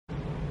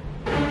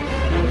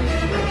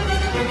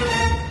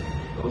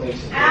Go make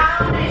some. Ow,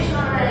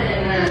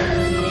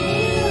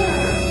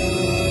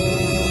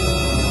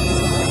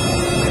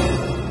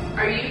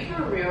 are you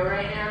for real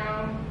right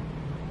now?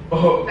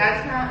 Oh.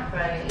 That's not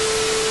funny.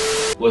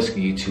 What's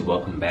good, YouTube?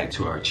 Welcome back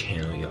to our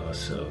channel, y'all.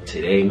 So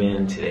today,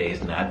 man, today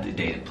is not the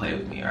day to play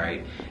with me, all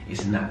right?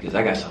 It's not, because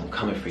I got something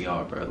coming for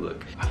y'all, bro.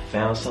 Look, I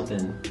found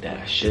something that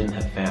I shouldn't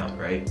have found,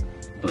 right?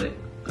 But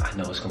I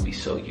know it's gonna be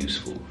so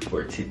useful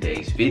for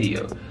today's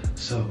video.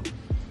 So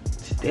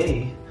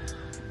today,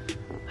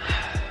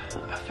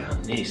 I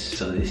found this.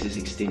 So this is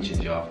extensions,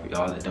 y'all. For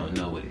y'all that don't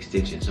know what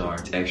extensions are,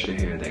 it's extra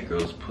hair that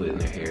girls put in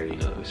their hair, you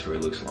know, so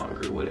it looks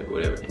longer,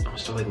 whatever. I'm gonna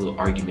start like a little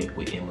argument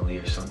with Emily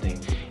or something,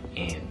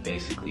 and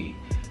basically,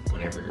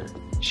 whenever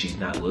she's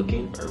not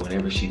looking or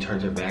whenever she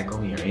turns her back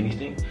on me or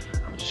anything,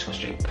 I'm just gonna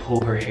straight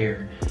pull her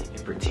hair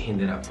and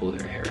pretend that I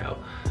pulled her hair out.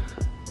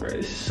 Right,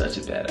 this is such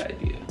a bad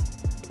idea.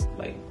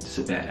 Like, it's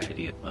a bad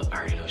idea. But I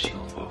already know she's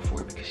gonna fall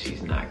for it because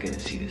she's not gonna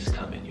see this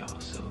coming, y'all.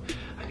 So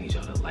I need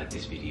y'all to like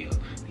this video.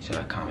 I need y'all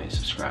to comment and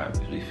subscribe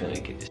because we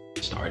finna get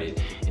this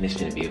started and it's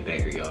finna be a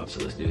banger, y'all.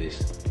 So let's do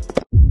this.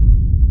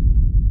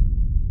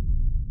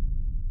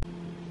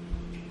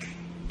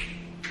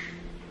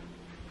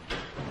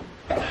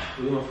 What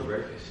do you want for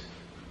breakfast?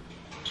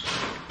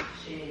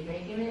 She's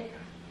making it.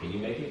 Can you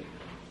make it?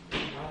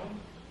 No.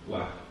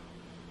 Why?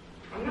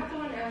 I'm not the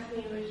one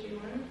asking you what you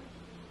want.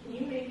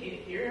 You make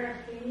it. You're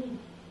asking me.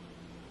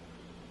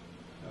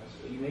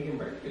 So you making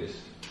breakfast?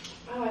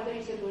 Oh, I thought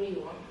you said, what do you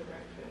want for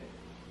breakfast?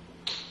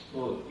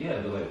 Well,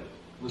 yeah, but like,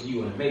 what do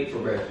you want to make for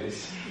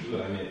breakfast? That's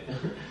what I meant.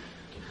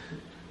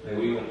 Like, what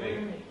do you want to make?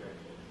 Breakfast.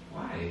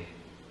 Why?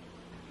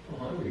 I'm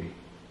hungry.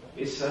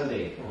 It's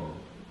Sunday. Come on.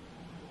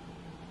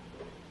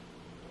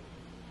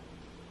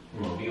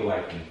 Come on, be a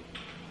wifey.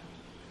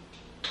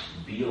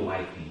 Be a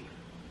wifey.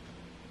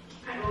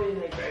 I always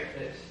make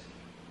breakfast.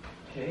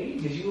 Okay,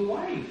 because you a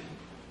wife.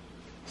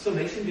 So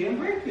make some damn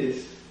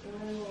breakfast.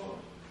 Oh.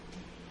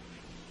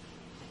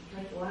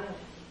 Like what?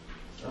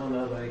 I don't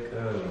know,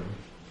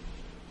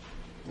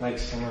 like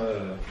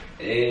some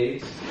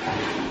eggs,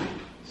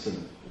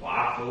 some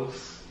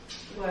waffles,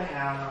 What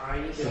hell no, are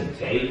you some doing?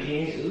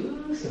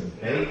 bacon. Ooh, some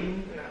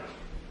bacon. No.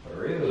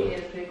 For You real.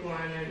 just pick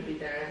one and be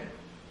done.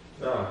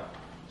 No,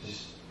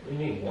 just, you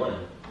need one.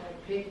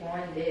 Like, pick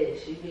one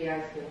dish. You be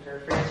asking for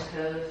French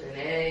toast and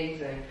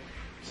eggs and...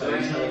 So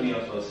you're telling me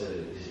I'm supposed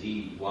to just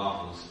eat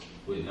waffles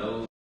with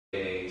no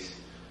eggs,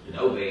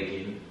 no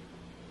bacon,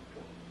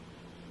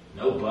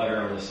 no butter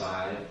on the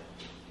side?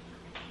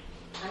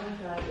 I don't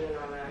feel like doing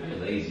all that. You're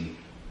lazy.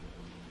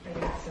 I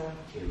guess so.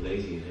 You're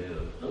lazy as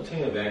hell. Don't turn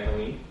your back on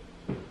me.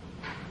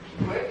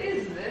 What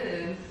is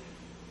this?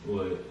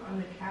 What? On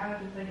the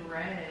couch, it's like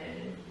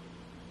red.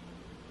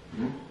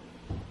 Hmm?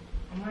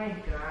 Oh my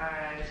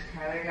gosh,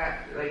 Kyler got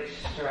like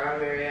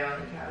strawberry on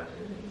the couch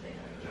or something.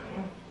 I don't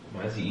know.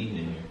 Why is he eating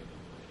in here?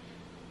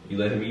 You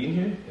let him eat in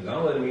here? Because I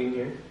don't let him eat in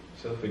here.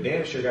 So for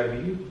damn sure gotta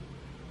be you.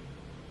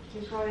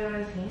 He's probably on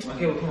his hands.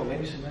 Okay, well come on,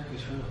 maybe some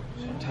breakfast,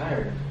 bro. I'm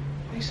tired.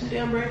 Make some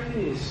damn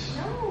breakfast.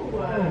 No.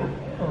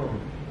 Damn.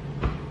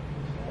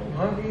 I'm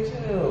hungry as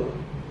hell.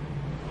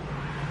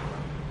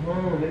 Come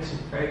on, make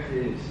some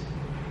breakfast.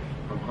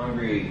 I'm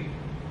hungry.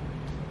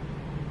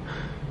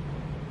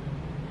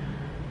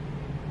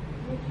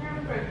 Make your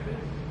own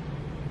breakfast.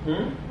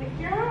 Hmm? Make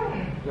your own.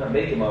 I'm not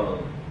making my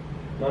own.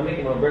 I'm not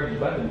making my own breakfast,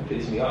 but that can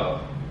piss me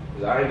off.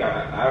 Because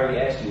I already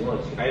asked you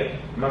once.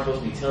 I'm not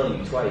supposed to be telling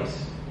you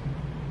twice.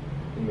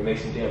 You can make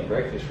some damn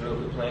breakfast real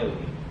good playing with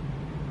me.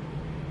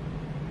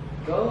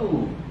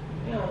 Go.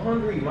 Yeah, I'm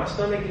hungry. My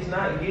stomach is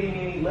not getting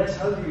any less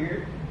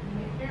hungrier.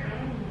 Make your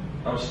own.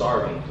 I'm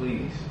starving.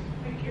 Please.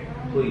 Make your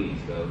own. Please,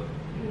 go.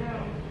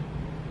 No.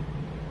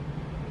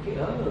 Get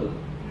up. Get up. No.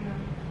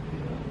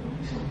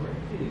 Make some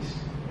breakfast.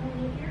 No,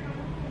 make your own.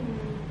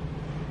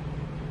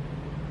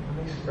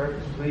 Make some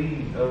breakfast,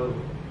 please. Go.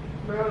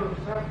 Bro,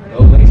 stop pushing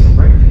Go make some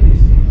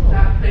breakfast.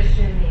 Stop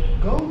pushing me.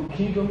 Go.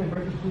 Can you go make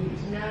breakfast,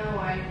 please? No,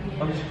 I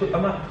can't.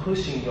 I'm not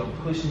pushing you. I'm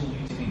pushing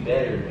you to be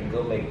better and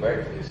go make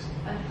breakfast.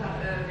 I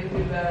thought that would make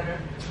you better.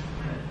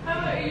 How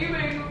about you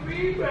make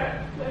me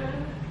breakfast?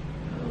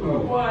 For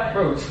what?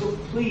 Bro,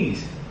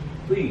 please.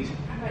 Please.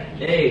 How about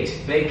you? Eggs,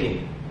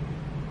 bacon,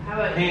 How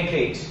about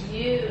pancakes.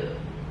 you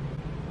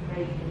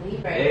making me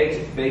breakfast?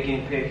 Eggs,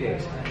 bacon,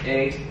 pancakes.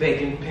 Eggs,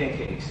 bacon,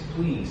 pancakes.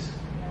 Please.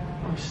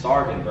 No. I'm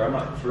starving, bro. I'm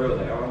not for real.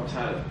 Like, I'm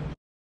tired of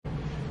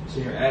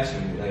sitting here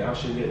asking me. Like, I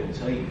should be able to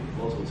tell you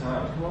multiple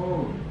times. Come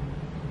on.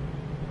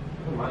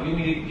 Come on. You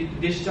need me to get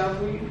the dishes out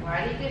for you?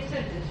 Why do you get so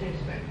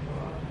disrespectful?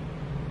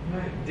 I'm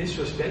not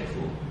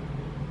disrespectful.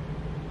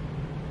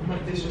 I'm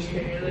not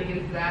disrespectful. Like,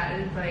 is that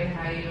is like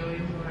how you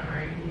always want to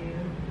argue? Is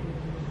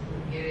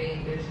just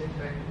getting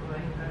disrespectful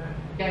like that?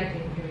 Yeah, I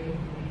think crazy.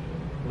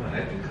 I'm not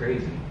acting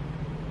crazy.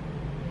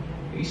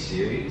 Are you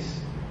serious?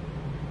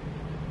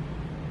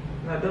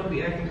 No, don't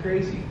be acting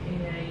crazy.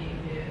 Yeah, you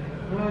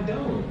do. No, I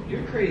don't.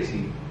 You're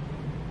crazy.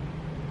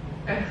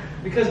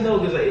 Because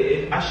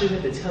I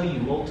shouldn't have to tell you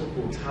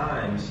multiple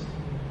times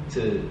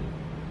to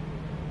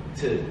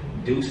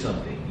do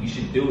something. You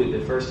should do it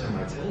the first time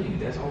I tell you.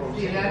 That's all I'm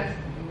saying. That's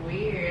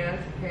weird.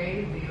 That's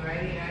crazy. Why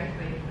do you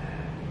act like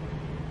that?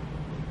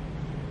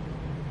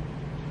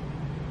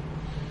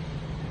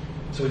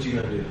 So what you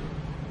gonna do?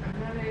 I'm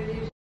not gonna do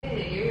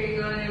shit. You're gonna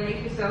go in there and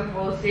make yourself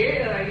bowl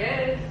cereal, I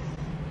guess.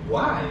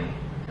 Why?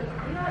 Cause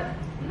I'm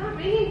not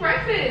making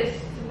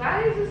breakfast.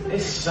 Why is this?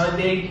 It's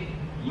Sunday.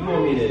 You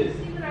want me to? This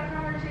is even a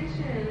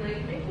conversation.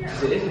 Like, make your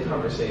own. It is a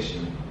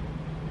conversation.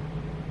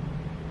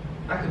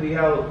 I could be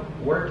out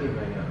working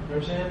right now. You know what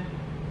I'm saying?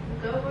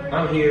 Go work.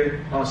 I'm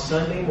here on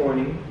Sunday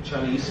morning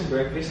trying to eat some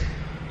breakfast,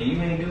 and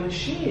you ain't doing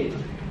shit.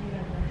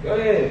 Go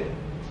ahead.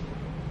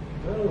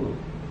 Go.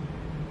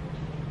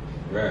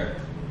 Right.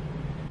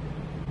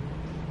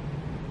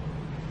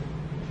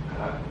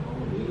 Come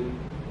on, dude.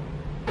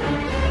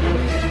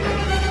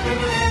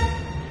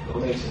 Go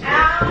make some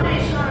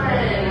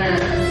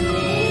breakfast.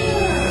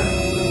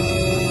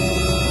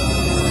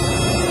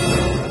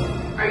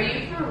 Are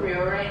you for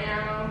real right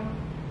now?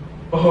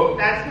 Oh.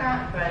 That's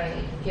not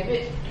funny. Give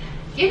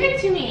it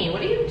to me.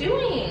 What are you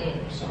doing?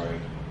 Sorry.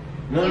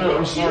 No, Give no, it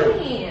I'm to sorry.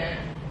 me.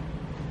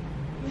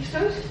 You're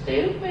so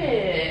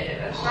stupid.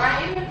 That's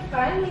not even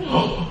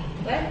funny.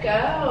 Let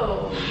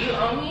go. You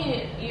owe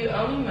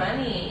me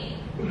money.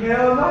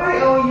 Hell no,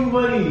 I owe you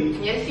money.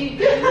 Yes, you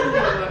do.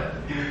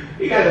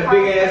 You got a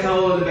big ass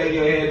hole in the back of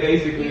your head,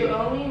 basically. You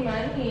owe me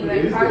money. What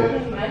Like, is cost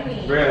that? me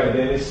money. Bro,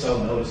 man, it's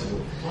so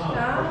noticeable.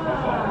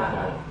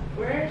 Stop.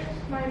 Where's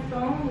my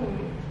phone?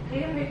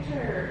 Take a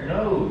picture.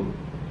 No.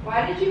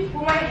 Why did you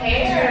pull my You didn't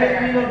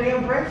hair? eat no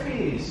damn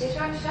breakfast.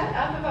 Deshaun, shut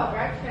up about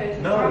breakfast.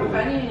 It's No. not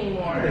funny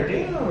anymore. Yeah,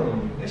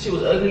 damn. That shit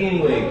was ugly No,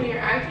 anyway. you're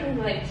acting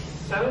like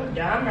so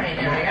dumb right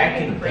I'm now. not You're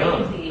acting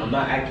dumb. crazy. I'm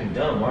not acting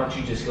dumb. Why don't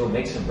you just go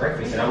make some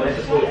breakfast and I went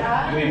to Shut pull.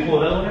 up. You mean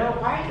pull another one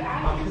out? Why are you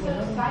acting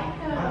so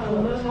psycho? I'll pull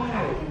another Stop one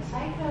out. acting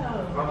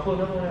psycho. I'll pull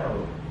another one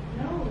out.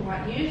 No,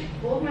 why, you just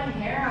pulled my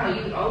hair out.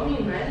 You owe me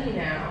money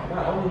now. I'm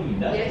not owing you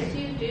nothing. Yes,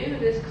 you do.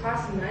 This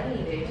costs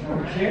money, Dave. I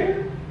don't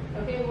care.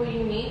 Okay, well,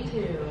 you need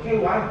to. Okay,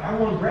 well, I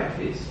want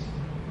breakfast.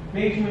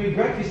 Maybe if you made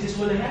breakfast, this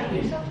wouldn't Can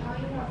you happen. stop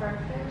talking about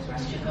breakfast? Why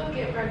don't you go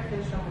get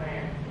breakfast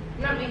somewhere?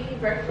 I'm not making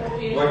breakfast for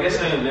you. Well, I guess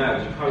I am now,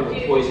 because you're probably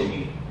going to poison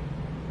me.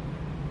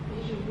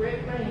 You should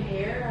rip my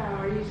hair out.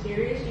 Are you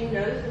serious? You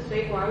know this is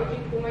fake. Why would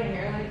you pull my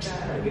hair like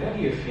that? Get out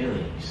of your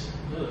feelings.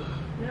 Ugh.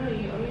 No,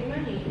 you owe me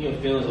money. You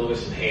your feelings over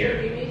some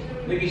hair. Give me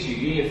some. Look at you,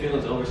 you your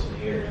feelings over some No,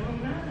 hair.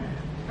 I'm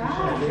not.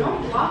 Stop.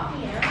 Don't block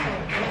me out.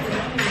 Don't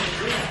let me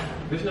do that.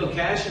 There's no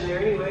cash in there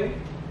anyway.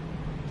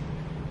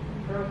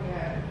 Broke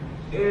ass.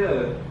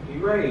 Yeah, you're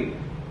right.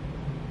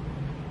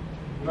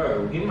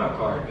 Bro, give me my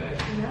card back.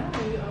 No,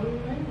 you owe me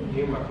money.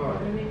 Give me my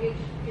card. Let me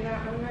get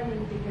out my money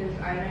because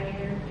I know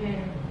your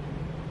pin.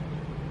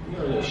 You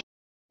don't know shit.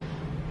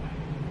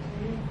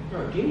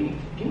 Bro, give me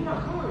my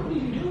card. What are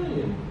you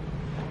doing?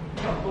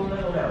 I'll pull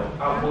that one out.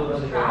 I'll pull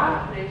another one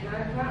out. Stop. It's not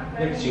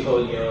Look at funny. you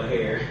holding your own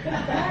hair.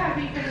 Yeah,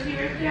 because you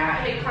ripped it out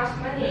and it costs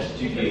money. That's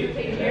what you You're supposed get. to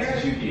take That's care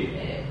what you of get.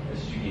 it.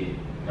 That's what you get.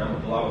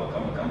 I'm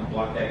gonna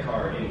block that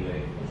card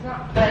anyway. It's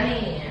not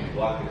funny.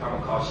 Block the I'm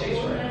gonna call Chase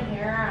Pull my right now.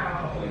 hair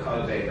I'm out. gonna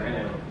call her back right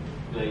now.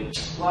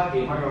 Like, block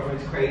it. My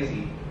girlfriend's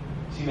crazy.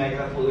 She mad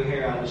 'cause I pulled her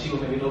hair out, but she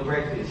won't make me no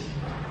breakfast.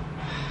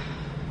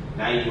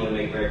 Now you wanna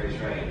make breakfast,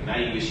 right? Now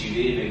you wish you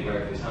did make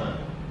breakfast, huh?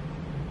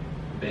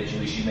 Bet you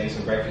wish you made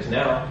some breakfast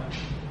now.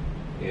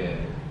 Yeah.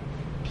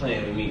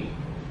 Playing with me.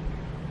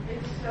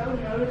 It's so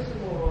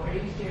noticeable. Are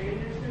you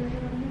serious or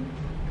something?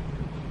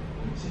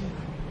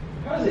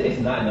 How is it?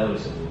 It's not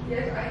noticeable.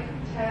 Yes, I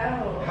can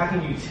tell. How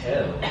can you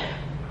tell?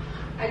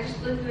 I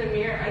just looked in the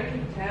mirror. I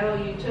can tell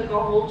you took a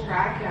whole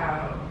track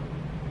out.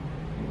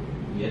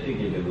 Yeah, I think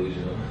you're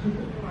delusional.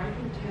 No, I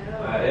can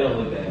tell. It don't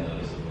look that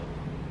noticeable.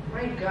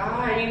 My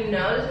God, you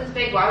know this is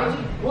fake. Why would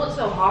you pull it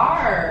so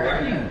hard? Why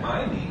are you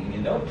minding?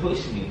 And don't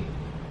push me.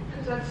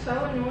 Because that's so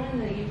annoying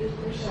that you just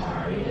did that.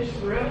 Sorry. You just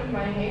ruined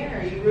my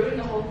hair. You ruined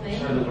the whole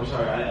thing. I'm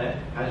sorry.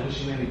 I just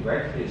wish you made me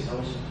breakfast. I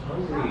was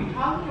hungry.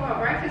 Stop talking about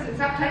breakfast and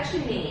stop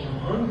touching me. I'm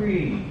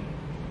hungry.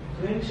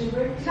 Go make some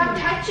breakfast. Stop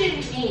touching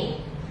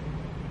me.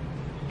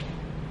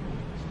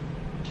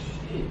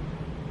 Shit.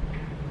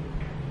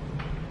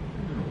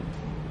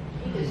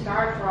 You can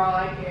starve for all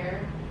I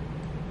care.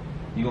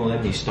 You gonna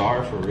let me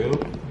starve for real?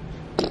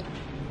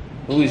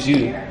 Who is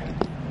you?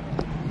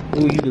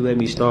 Who are you to let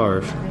me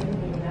starve?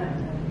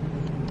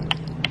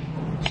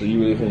 So you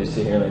really finna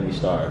sit here and let me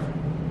starve?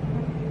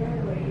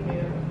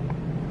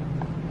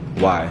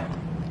 Why?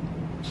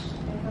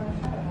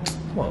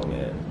 Come on,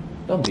 man.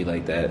 Don't be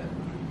like that.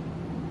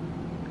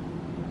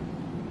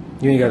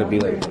 You ain't gotta be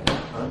like that.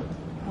 Huh?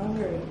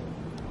 Hungry.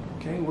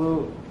 Okay,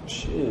 well,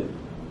 shit.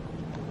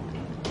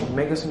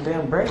 Make us some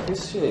damn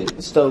breakfast. Shit.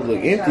 This stove look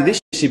empty. This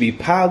shit should be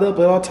piled up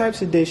with all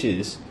types of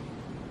dishes.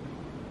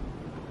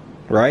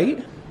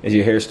 Right? Is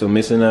your hair still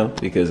missing though?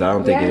 Because I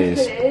don't think it is.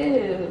 Yes, it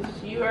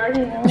is. You already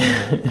know.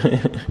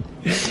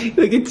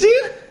 Look at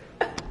you.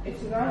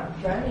 It's not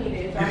funny,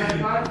 dude. I'm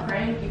not a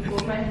prank. You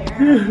pulled my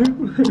hair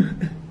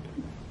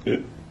out.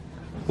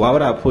 Why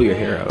would I pull your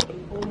hair out? You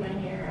pulled my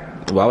hair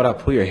out. Why would I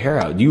pull your hair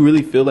out? Do you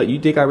really feel like you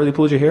think I really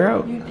pulled your hair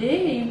out? You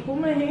did. You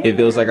pulled my hair It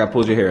feels like I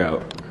pulled your hair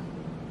out.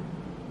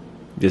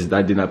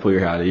 I did not pull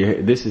your hair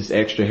out. This is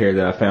extra hair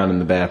that I found in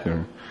the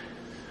bathroom.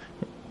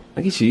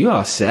 Look at you. You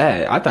all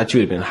sad. I thought you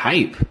would have been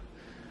hype.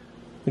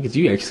 Look at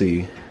you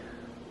actually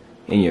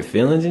in your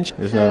feelings and shit.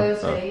 It's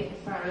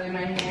not really my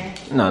hair.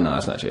 No,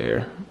 it's not your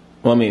hair.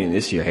 Well, I mean,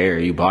 it's your hair.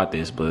 You bought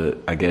this, but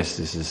I guess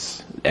this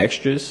is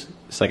extras.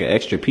 It's like an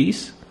extra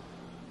piece.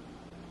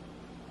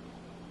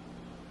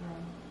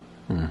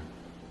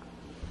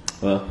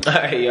 Well, all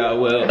right, y'all.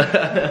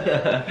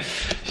 Well,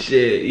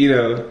 shit, you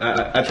know,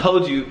 I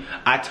told y'all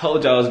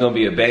it was gonna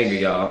be a banger,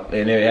 y'all,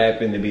 and it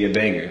happened to be a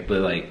banger. But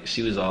like,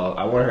 she was all,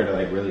 I want her to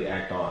like really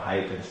act all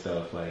hype and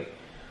stuff. Like,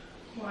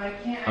 well, I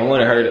can't. I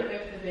wanted her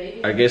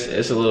to. I guess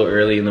it's a little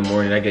early in the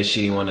morning. I guess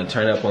she didn't want to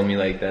turn up on me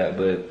like that,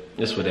 but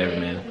it's whatever,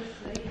 man.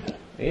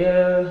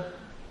 Yeah.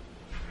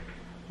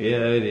 Yeah,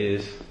 it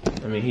is.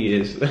 I mean, he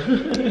is.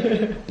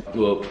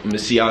 Well, I'm gonna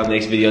see y'all in the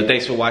next video.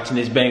 Thanks for watching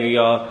this banger,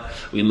 y'all.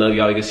 We love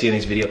y'all. You can see you in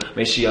the next video.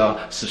 Make sure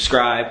y'all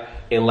subscribe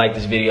and like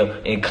this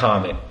video and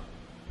comment.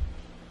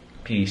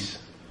 Peace.